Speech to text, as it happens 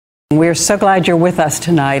We're so glad you're with us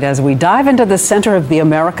tonight as we dive into the center of the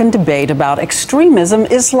American debate about extremism,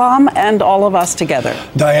 Islam, and all of us together.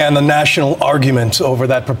 Diane, the national argument over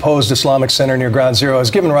that proposed Islamic center near Ground Zero has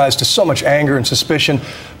given rise to so much anger and suspicion,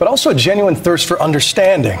 but also a genuine thirst for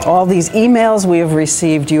understanding. All these emails we have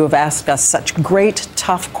received, you have asked us such great,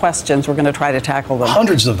 tough questions. We're going to try to tackle them.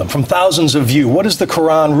 Hundreds of them from thousands of you. What does the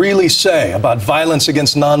Quran really say about violence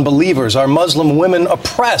against non-believers? Are Muslim women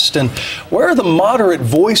oppressed? And where are the moderate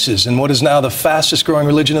voices in what is now the fastest growing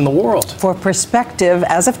religion in the world? For perspective,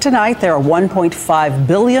 as of tonight, there are 1.5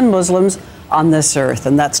 billion Muslims on this earth,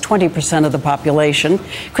 and that's 20% of the population.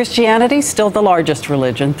 Christianity, still the largest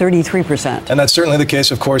religion, 33%. And that's certainly the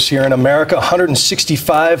case, of course, here in America.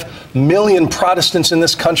 165 million Protestants in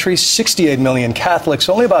this country, 68 million Catholics,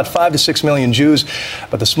 only about 5 to 6 million Jews.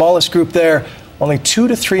 But the smallest group there, only 2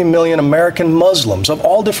 to 3 million American Muslims of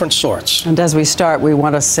all different sorts. And as we start, we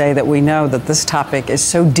want to say that we know that this topic is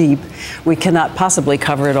so deep, we cannot possibly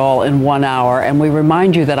cover it all in 1 hour. And we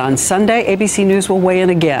remind you that on Sunday, ABC News will weigh in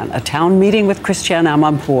again, a town meeting with Christiane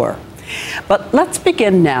Amanpour. But let's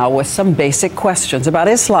begin now with some basic questions about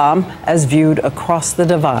Islam as viewed across the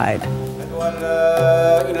divide.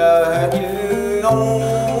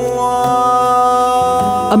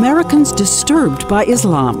 Americans disturbed by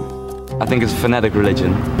Islam. I think it's a fanatic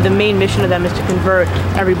religion. The main mission of them is to convert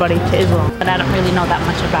everybody to Islam, but I don't really know that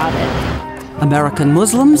much about it. American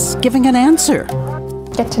Muslims giving an answer.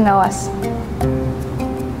 Get to know us.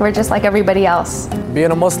 We're just like everybody else.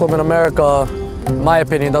 Being a Muslim in America, in my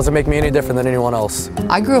opinion, doesn't make me any different than anyone else.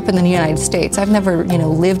 I grew up in the United States. I've never,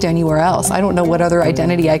 lived anywhere else. I don't know what other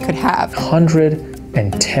identity I could have.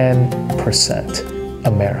 110%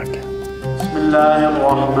 American.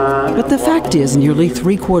 But the fact is, nearly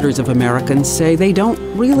 3/4 of Americans say they don't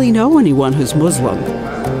really know anyone who's Muslim,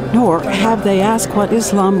 nor have they asked what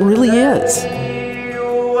Islam really is.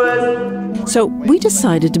 So we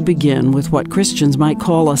decided to begin with what Christians might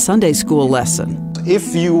call a Sunday school lesson.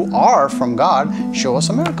 If you are from God, show us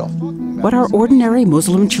a miracle. What our ordinary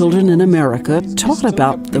Muslim children in America taught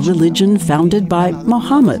about the religion founded by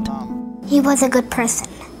Muhammad. He was a good person.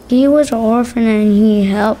 He was an orphan and he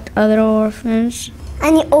helped other orphans.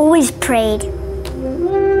 And he always prayed.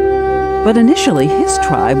 But initially, his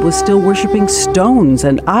tribe was still worshiping stones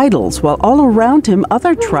and idols, while all around him,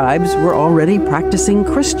 other tribes were already practicing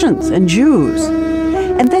Christians and Jews.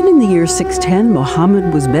 And then in the year 610,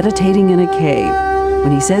 Muhammad was meditating in a cave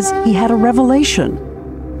when he says he had a revelation.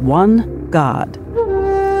 One God.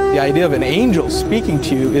 The idea of an angel speaking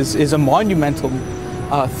to you is a monumental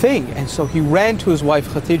thing. And so he ran to his wife,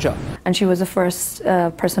 Khadija. And she was the first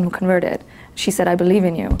person who converted. She said, I believe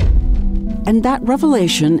in you. And that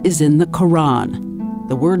revelation is in the Quran.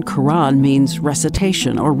 The word Quran means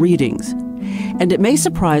recitation or readings. And it may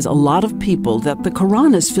surprise a lot of people that the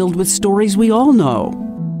Quran is filled with stories we all know.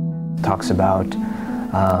 It talks about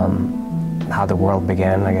how the world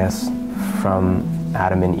began, I guess, from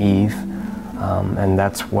Adam and Eve. And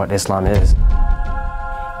that's what Islam is.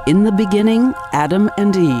 In the beginning, Adam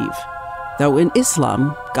and Eve. Though in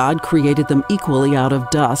Islam, God created them equally out of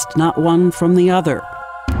dust, not one from the other.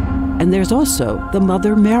 And there's also the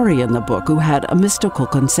Mother Mary in the book, who had a mystical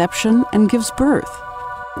conception and gives birth.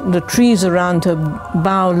 The trees around her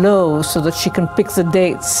bow low so that she can pick the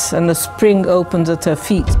dates, and the spring opens at her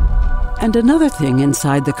feet. And another thing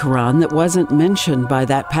inside the Quran that wasn't mentioned by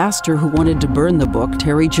that pastor who wanted to burn the book,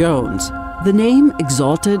 Terry Jones. The name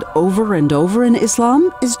exalted over and over in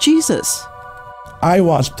Islam is Jesus. I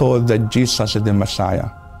was told that Jesus is the Messiah,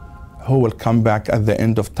 who will come back at the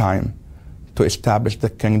end of time to establish the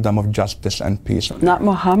kingdom of justice and peace. Not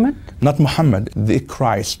Muhammad? Not Muhammad, the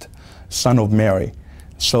Christ, son of Mary.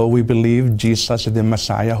 So we believe Jesus is the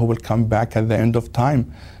Messiah who will come back at the end of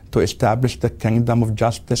time to establish the kingdom of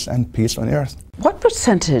justice and peace on earth. What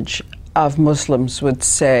percentage of Muslims would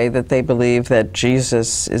say that they believe that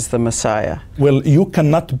Jesus is the Messiah? Well, you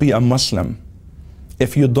cannot be a Muslim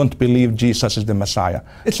if you don't believe Jesus is the Messiah.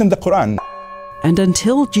 It's in the Quran. And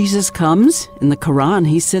until Jesus comes, in the Quran,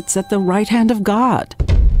 he sits at the right hand of God.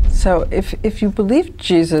 So if you believe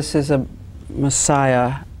Jesus is a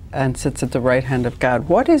Messiah and sits at the right hand of God,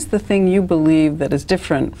 what is the thing you believe that is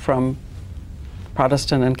different from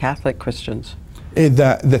Protestant and Catholic Christians?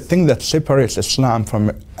 The thing that separates Islam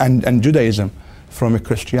from and Judaism from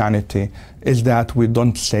Christianity is that we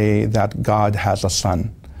don't say that God has a son.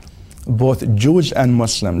 Both Jews and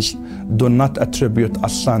Muslims do not attribute a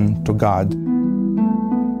son to God.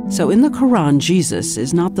 So in the Quran, Jesus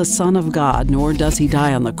is not the Son of God, nor does he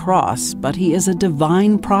die on the cross, but he is a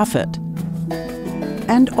divine prophet.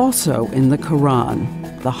 And also in the Quran,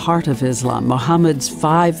 the heart of Islam, Muhammad's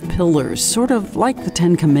 5 pillars, sort of like the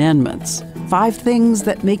 10 Commandments. 5 things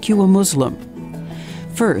that make you a Muslim.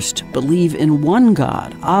 First, believe in one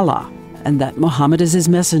God, Allah, and that Muhammad is his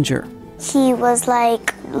messenger. He was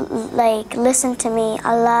like, listen to me,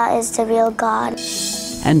 Allah is the real God.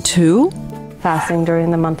 And 2, fasting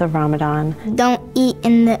during the month of Ramadan. Don't eat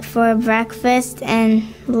for breakfast and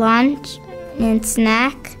lunch and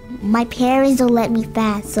snack. My parents don't let me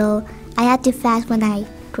fast, so I have to fast when I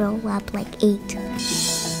grow up, like 8.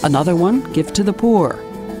 Another one, give to the poor.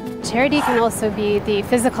 Charity can also be the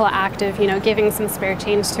physical act of, giving some spare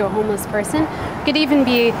change to a homeless person. It could even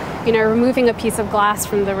be, removing a piece of glass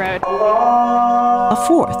from the road. A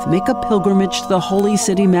 4th, make a pilgrimage to the holy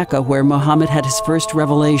city Mecca, where Muhammad had his first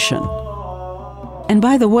revelation. And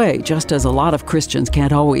by the way, just as a lot of Christians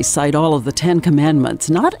can't always cite all of the 10 Commandments,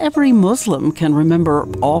 not every Muslim can remember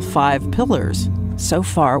all 5 pillars. So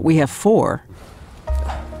far, we have 4.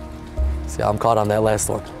 See, I'm caught on that last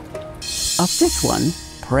one. A 5th one,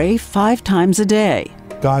 pray 5 times a day.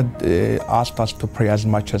 God asked us to pray as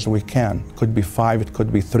much as we can. It could be 5, it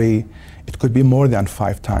could be 3, it could be more than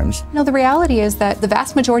 5 times. No, the reality is that the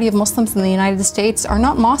vast majority of Muslims in the United States are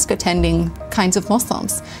not mosque-attending kinds of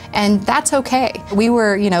Muslims, and that's okay. We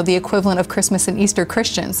were, the equivalent of Christmas and Easter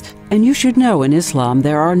Christians. And you should know in Islam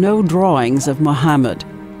there are no drawings of Muhammad,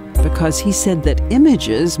 because he said that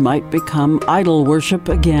images might become idol worship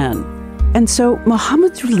again. And so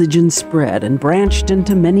Muhammad's religion spread and branched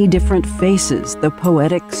into many different faces, the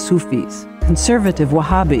poetic Sufis, conservative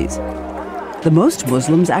Wahhabis. The most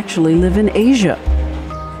Muslims actually live in Asia.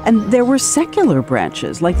 And there were secular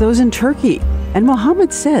branches like those in Turkey. And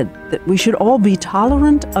Muhammad said that we should all be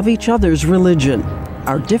tolerant of each other's religion.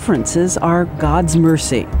 Our differences are God's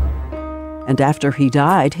mercy. And after he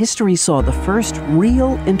died, history saw the first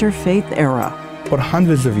real interfaith era. For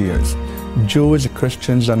hundreds of years, Jews,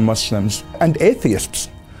 Christians, and Muslims, and atheists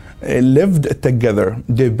lived together,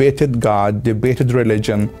 debated God, debated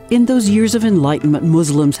religion. In those years of enlightenment,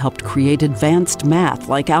 Muslims helped create advanced math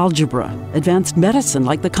like algebra, advanced medicine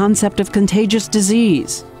like the concept of contagious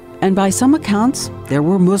disease. And by some accounts, there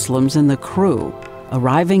were Muslims in the crew,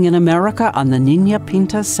 arriving in America on the Niña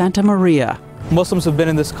Pinta Santa Maria. Muslims have been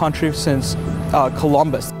in this country since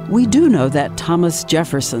Columbus. We do know that Thomas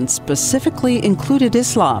Jefferson specifically included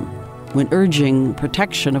Islam when urging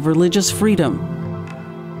protection of religious freedom.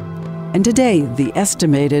 And today, the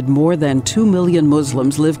estimated more than 2 million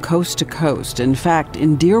Muslims live coast to coast. In fact,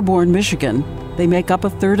 in Dearborn, Michigan, they make up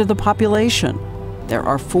 1/3 of the population. There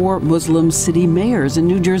are 4 Muslim city mayors in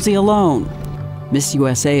New Jersey alone. Miss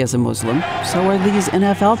USA is a Muslim, so are these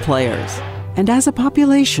NFL players. And as a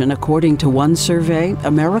population, according to one survey,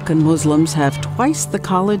 American Muslims have twice the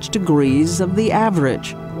college degrees of the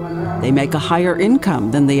average. They make a higher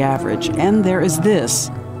income than the average, and there is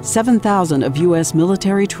this. 7,000 of U.S.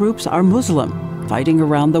 military troops are Muslim, fighting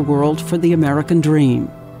around the world for the American dream.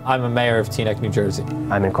 I'm a mayor of Teaneck, New Jersey.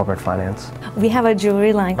 I'm in corporate finance. We have a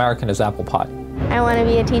jewelry line. American is apple pie. I want to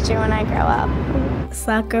be a teacher when I grow up.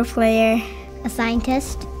 Soccer player. A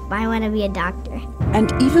scientist. I want to be a doctor.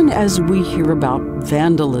 And even as we hear about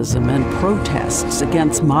vandalism and protests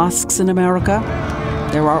against mosques in America,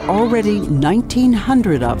 there are already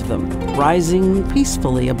 1,900 of them rising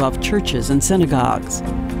peacefully above churches and synagogues.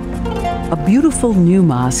 A beautiful new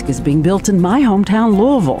mosque is being built in my hometown,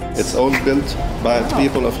 Louisville. It's all built by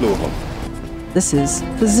people of Louisville. This is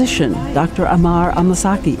physician Dr. Ammar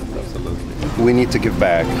Al-Masaki. We need to give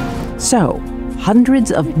back. So,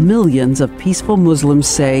 hundreds of millions of peaceful Muslims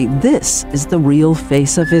say this is the real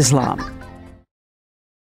face of Islam.